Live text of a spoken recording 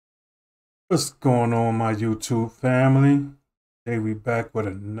What's going on, my YouTube family? Today we back with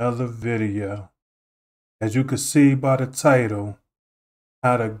another video. As you can see by the title,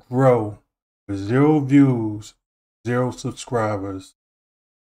 how to grow with 0 views, 0 subscribers,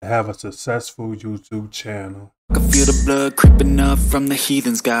 to have a successful YouTube channel. I can feel the blood creeping up from the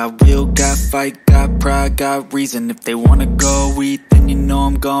heathens. Got will, got fight, got pride, got reason. If they wanna go eat, then you know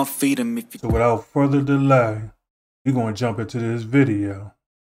I'm gonna feed them. So without further delay, we're gonna jump into this video.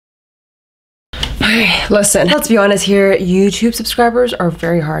 Okay, listen, let's be honest here, YouTube subscribers are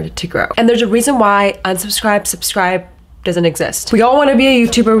very hard to grow. And there's a reason why unsubscribe, subscribe doesn't exist. We all want to be a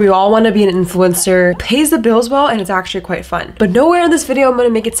YouTuber, we all want to be an influencer. It pays the bills well and it's actually quite fun. But nowhere in this video I'm going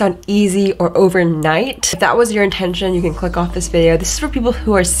to make it sound easy or overnight. If that was your intention, you can click off this video. This is for people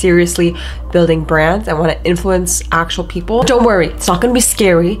who are seriously building brands and want to influence actual people. Don't worry, it's not going to be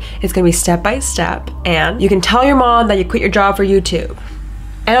scary. It's going to be step by step. And you can tell your mom that you quit your job for YouTube.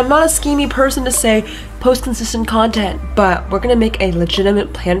 And I'm not a schemy person to say post consistent content, but we're gonna make a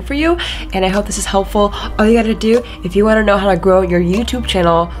legitimate plan for you, and I hope this is helpful. All you gotta do, if you wanna know how to grow your YouTube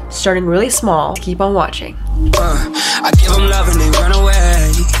channel starting really small, keep on watching. I give them love and they run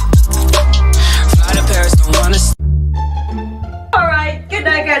away. Fly to Paris, don't wanna. Alright, good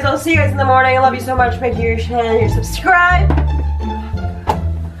night guys, I'll see you guys in the morning. I love you so much, make sure you subscribe.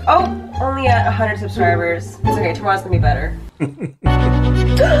 Oh, only at 100 subscribers. It's okay, tomorrow's gonna be better.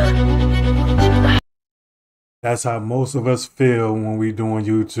 That's how most of us feel when we doing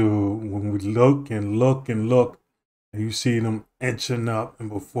YouTube. When we look and look and look, and you see them inching up, and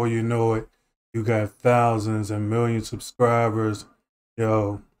before you know it, you got thousands and millions of subscribers.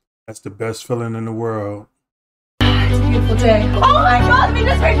 Yo, that's the best feeling in the world. It's a beautiful day. Oh my god, we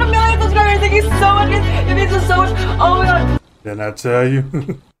just reached 1 million subscribers. Thank you so much. It means so much. Oh my god. Didn't I tell you?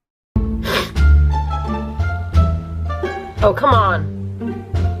 Oh, come on.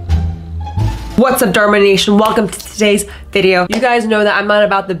 What's up, Dharma Nation? Welcome to today's video. You guys know that I'm not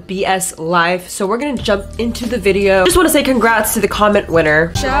about the BS life, so we're gonna jump into the video. Just want to say congrats to the comment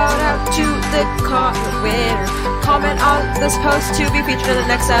winner. Shout out to the comment winner. Comment on this post to be featured in the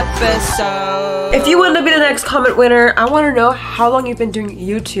next episode. If you want to be the next comment winner, I want to know how long you've been doing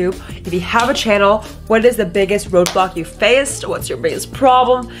YouTube. If you have a channel, what is the biggest roadblock you faced? What's your biggest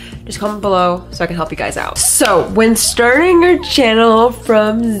problem? Just comment below so I can help you guys out. So when starting your channel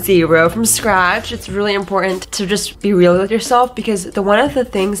from zero, from scratch, it's really important to just be real with yourself, because one of the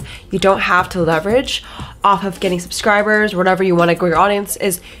things you don't have to leverage off of getting subscribers, whatever you want to grow your audience,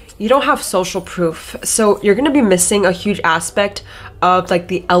 is you don't have social proof. So you're gonna be missing a huge aspect of like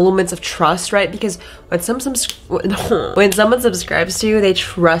the elements of trust, right? Because when someone subscribes to you, they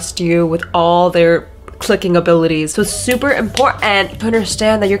trust you with all their clicking abilities. So it's super important to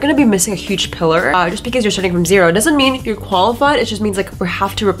understand that you're going to be missing a huge pillar. Just because you're starting from zero, it doesn't mean you're qualified. It just means like we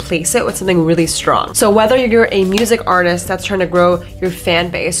have to replace it with something really strong. So whether you're a music artist that's trying to grow your fan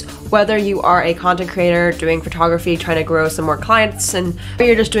base, whether you are a content creator doing photography, trying to grow some more clients, and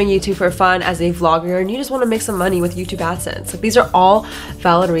you're just doing YouTube for fun as a vlogger and you just want to make some money with YouTube AdSense, like these are all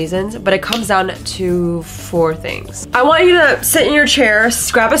valid reasons, but it comes down to 4 things. I want you to sit in your chair,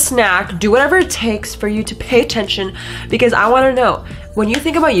 grab a snack, do whatever it takes for you to pay attention, because I want to know, when you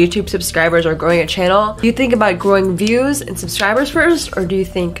think about YouTube subscribers or growing a channel, do you think about growing views and subscribers first, or do you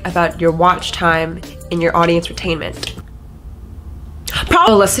think about your watch time and your audience retainment?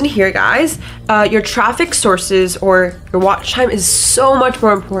 Probably listen here, guys. Your traffic sources or your watch time is so much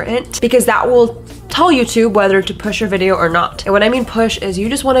more important, because that will tell YouTube whether to push your video or not. And what I mean push is you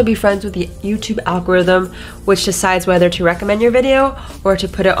just want to be friends with the YouTube algorithm, which decides whether to recommend your video or to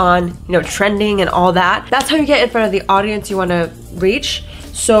put it on, you know, trending and all that. That's how you get in front of the audience you want to reach.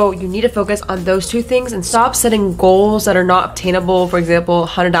 So you need to focus on those 2 things and stop setting goals that are not obtainable. For example,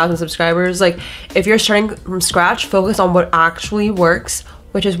 100,000 subscribers. Like if you're starting from scratch, focus on what actually works,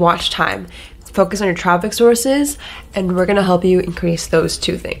 which is watch time. Focus on your traffic sources, and we're gonna help you increase those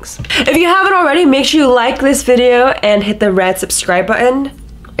 2 things. If you haven't already, make sure you like this video and hit the red subscribe button.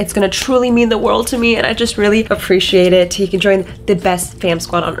 It's gonna truly mean the world to me, and I just really appreciate it. You can join the best fam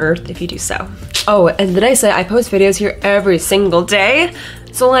squad on earth if you do so. Oh, and did I say I post videos here every single day?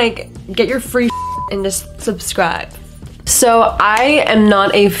 So like, get your free and just subscribe. So I am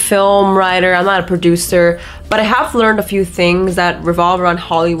not a film writer, I'm not a producer, but I have learned a few things that revolve around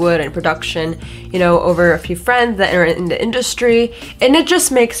Hollywood and production, you know, over a few friends that are in the industry, and it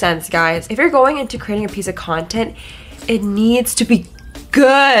just makes sense, guys. If you're going into creating a piece of content, it needs to be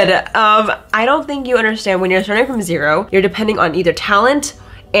good. I don't think you understand, when you're starting from zero, you're depending on either talent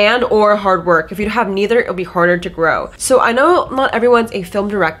and or hard work. If you have neither, it'll be harder to grow. So I know not everyone's a film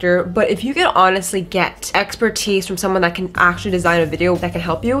director, but if you can honestly get expertise from someone that can actually design a video that can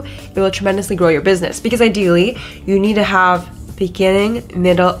help you, it will tremendously grow your business. Because ideally, you need to have beginning,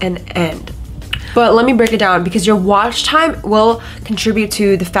 middle, and end. But let me break it down, because your watch time will contribute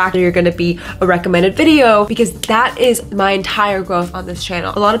to the fact that you're gonna be a recommended video, because that is my entire growth on this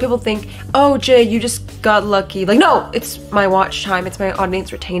channel. A lot of people think, oh Jay, you just got lucky. Like, no, it's my watch time, it's my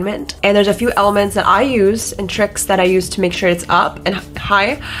audience retainment. And there's a few elements that I use and tricks that I use to make sure it's up and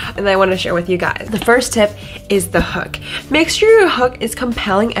high, and I want to share with you guys. The first tip is the hook. Make sure your hook is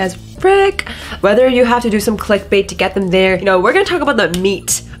compelling as frick. Whether you have to do some clickbait to get them there, you know, we're gonna talk about the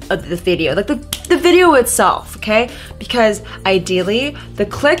meat of the video, like the video itself, okay? Because ideally, the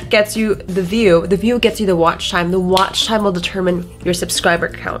click gets you the view gets you the watch time will determine your subscriber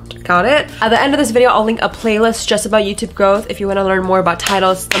count. Got it? At the end of this video, I'll link a playlist just about YouTube growth if you want to learn more about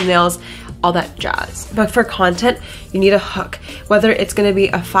titles, thumbnails, all that jazz. But for content, you need a hook. Whether it's gonna be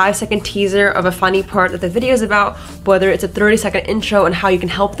a 5-second teaser of a funny part that the video is about, whether it's a 30-second intro and how you can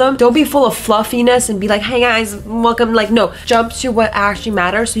help them. Don't be full of fluffiness and be like, hey guys, welcome. Like, no, jump to what actually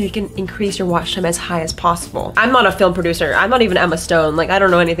matters so you can increase your watch time as high as possible. I'm not a film producer. I'm not even Emma Stone. Like, I don't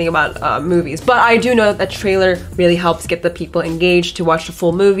know anything about movies, but I do know that trailer really helps get the people engaged to watch the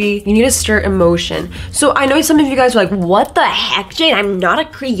full movie. You need to stir emotion. So I know some of you guys are like, what the heck, Jane? I'm not a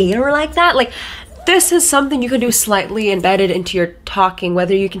creator like that. Like, this is something you can do slightly embedded into your talking,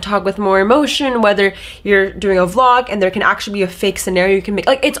 whether you can talk with more emotion, whether you're doing a vlog and there can actually be a fake scenario you can make.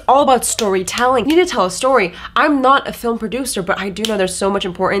 Like, it's all about storytelling. You need to tell a story. I'm not a film producer, but I do know there's so much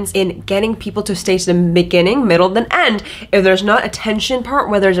importance in getting people to stay to the beginning, middle, then end. If there's not a tension part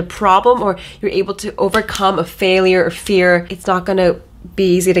where there's a problem or you're able to overcome a failure or fear, it's not gonna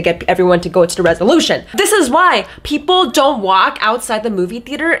be easy to get everyone to go to the resolution. This is why people don't walk outside the movie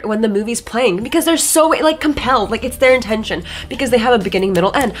theater when the movie's playing, because they're so like compelled, like it's their intention, because they have a beginning,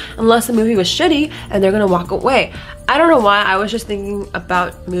 middle, end, unless the movie was shitty and they're gonna walk away. I don't know why I was just thinking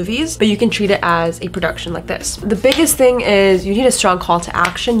about movies, but you can treat it as a production like this. The biggest thing is you need a strong call to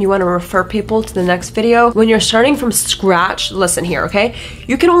action. You want to refer people to the next video. When you're starting from scratch, listen here, okay?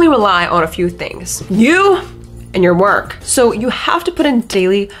 You can only rely on a few things. You and your work. So you have to put in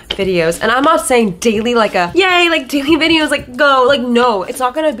daily videos. And I'm not saying daily like a, yay, like daily videos, like go, like no. It's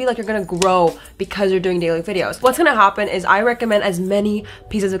not gonna be like you're gonna grow because you're doing daily videos. What's gonna happen is I recommend as many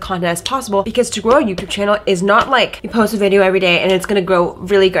pieces of content as possible, because to grow a YouTube channel is not like you post a video every day and it's gonna grow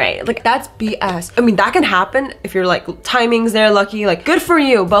really great. Like, that's BS. I mean, that can happen if you're like timings there, lucky, like good for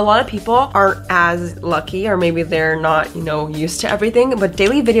you. But a lot of people aren't as lucky, or maybe they're not, you know, used to everything. What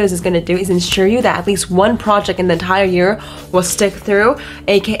daily videos is gonna do is ensure you that at least one project in the entire year will stick through,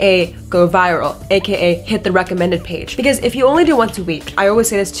 aka go viral, aka hit the recommended page. Because if you only do once a week, I always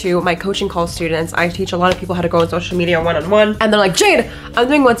say this to my coaching call students, I teach a lot of people how to grow on social media one-on-one, and they're like, Jade, I'm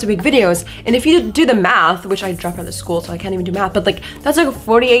doing once a week videos. And if you do the math, which I dropped out of school, so I can't even do math, but like that's like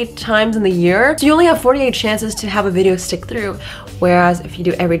 48 times in the year. So you only have 48 chances to have a video stick through. Whereas if you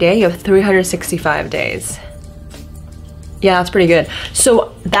do every day, you have 365 days. Yeah, that's pretty good.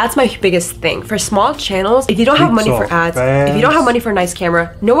 So that's my biggest thing. For small channels, if you don't have money for ads, if you don't have money for a nice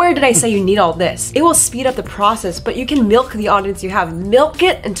camera, nowhere did I say you need all this. It will speed up the process, but you can milk the audience you have. Milk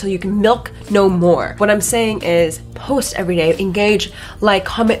it until you can milk no more. What I'm saying is post every day, engage, like,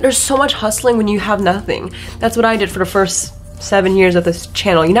 comment. There's so much hustling when you have nothing. That's what I did for the first 7 years of this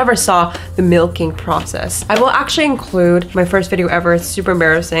channel. You never saw the milking process. I will actually include my first video ever. It's super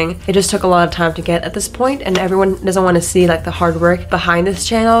embarrassing. It just took a lot of time to get at this point, and everyone doesn't want to see like the hard work behind this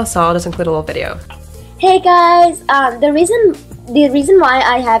channel, so I'll just include a little video. Hey guys, the reason why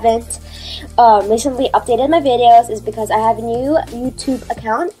I haven't recently updated my videos is because I have a new YouTube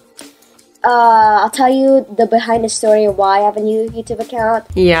account. I'll tell you the behind the story of why I have a new YouTube account.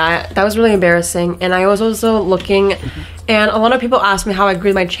 Yeah, that was really embarrassing. And I was also looking, and a lot of people asked me how I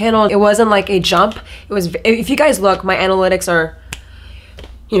grew my channel. It wasn't like a jump. It was, if you guys look, my analytics are,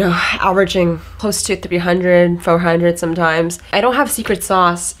 you know, averaging close to 300, 400 sometimes. I don't have secret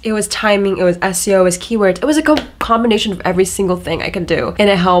sauce. It was timing, it was SEO, it was keywords. It was a combination of every single thing I could do. And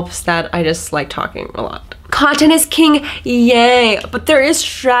it helps that I just like talking a lot. Content is king, yay! But there is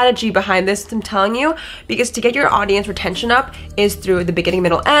strategy behind this, I'm telling you, because to get your audience retention up is through the beginning,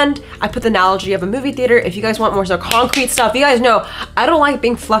 middle, end. I put the analogy of a movie theater. If you guys want more so concrete stuff, you guys know I don't like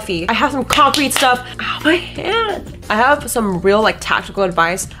being fluffy. I have some concrete stuff. Ow, my hand. I have some real like tactical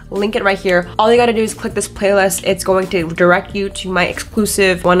advice. Link it right here. All you gotta do is click this playlist. It's going to direct you to my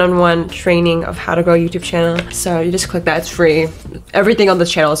exclusive one-on-one training of how to grow a YouTube channel. So you just click that, it's free. Everything on this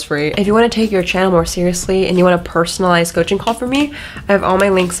channel is free. If you wanna take your channel more seriously and you want a personalized coaching call from me, I have all my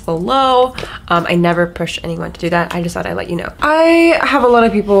links below. I never push anyone to do that. I just thought I'd let you know. I have a lot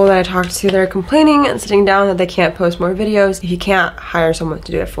of people that I talk to that are complaining and sitting down that they can't post more videos. If you can't, hire someone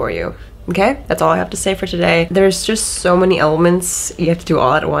to do it for you. Okay, that's all I have to say for today. There's just so many elements you have to do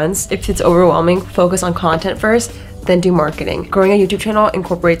all at once. If it's overwhelming, focus on content first, then do marketing. Growing a YouTube channel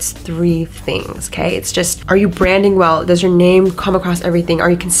incorporates 3 things, okay? It's just, are you branding well? Does your name come across everything? Are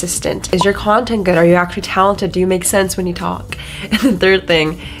you consistent? Is your content good? Are you actually talented? Do you make sense when you talk? And the third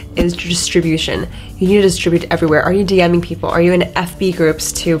thing is distribution. You need to distribute everywhere. Are you DMing people? Are you in FB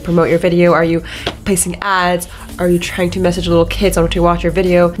groups to promote your video? Are you placing ads? Are you trying to message little kids on to watch your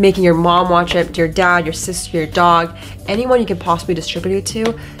video? Making your mom watch it, your dad, your sister, your dog, anyone you can possibly distribute it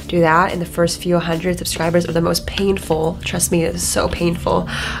to, do that. In the first few 100 subscribers are the most painful. Trust me, it is so painful.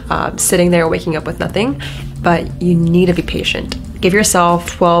 Sitting there waking up with nothing, but you need to be patient. Give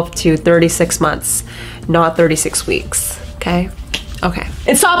yourself 12 to 36 months, not 36 weeks, okay? Okay.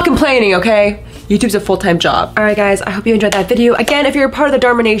 And stop complaining, okay? YouTube's a full-time job. All right, guys, I hope you enjoyed that video. Again, if you're a part of the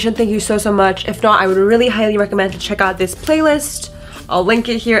Dharma Nation, thank you so, so much. If not, I would really highly recommend to check out this playlist. I'll link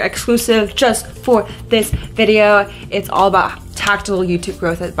it here, exclusive just for this video. It's all about tactical YouTube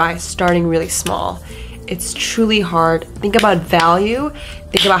growth advice, starting really small. It's truly hard. Think about value.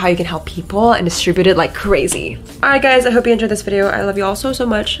 Think about how you can help people and distribute it like crazy. All right, guys, I hope you enjoyed this video. I love you all so, so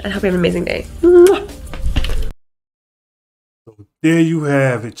much and hope you have an amazing day. Mwah. There you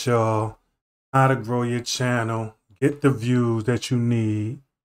have it, y'all. How to grow your channel, get the views that you need,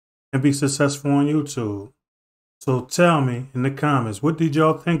 and be successful on YouTube. So tell me in the comments, what did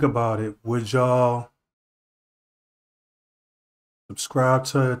y'all think about it? Would y'all subscribe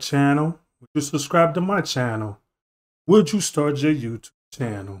to a channel? Would you subscribe to my channel? Would you start your YouTube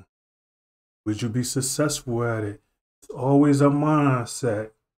channel? Would you be successful at it? It's always a mindset.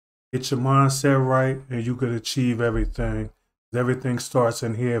 Get your mindset right and you could achieve everything. Everything starts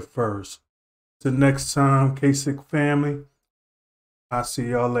in here first. Till next time, K6 family, I'll see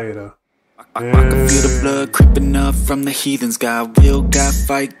y'all later. I can feel the blood creeping up from the heathens. Got will, got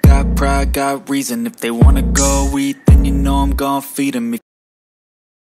fight, got pride, got reason. If they wanna go eat, then you know I'm gon' feed them.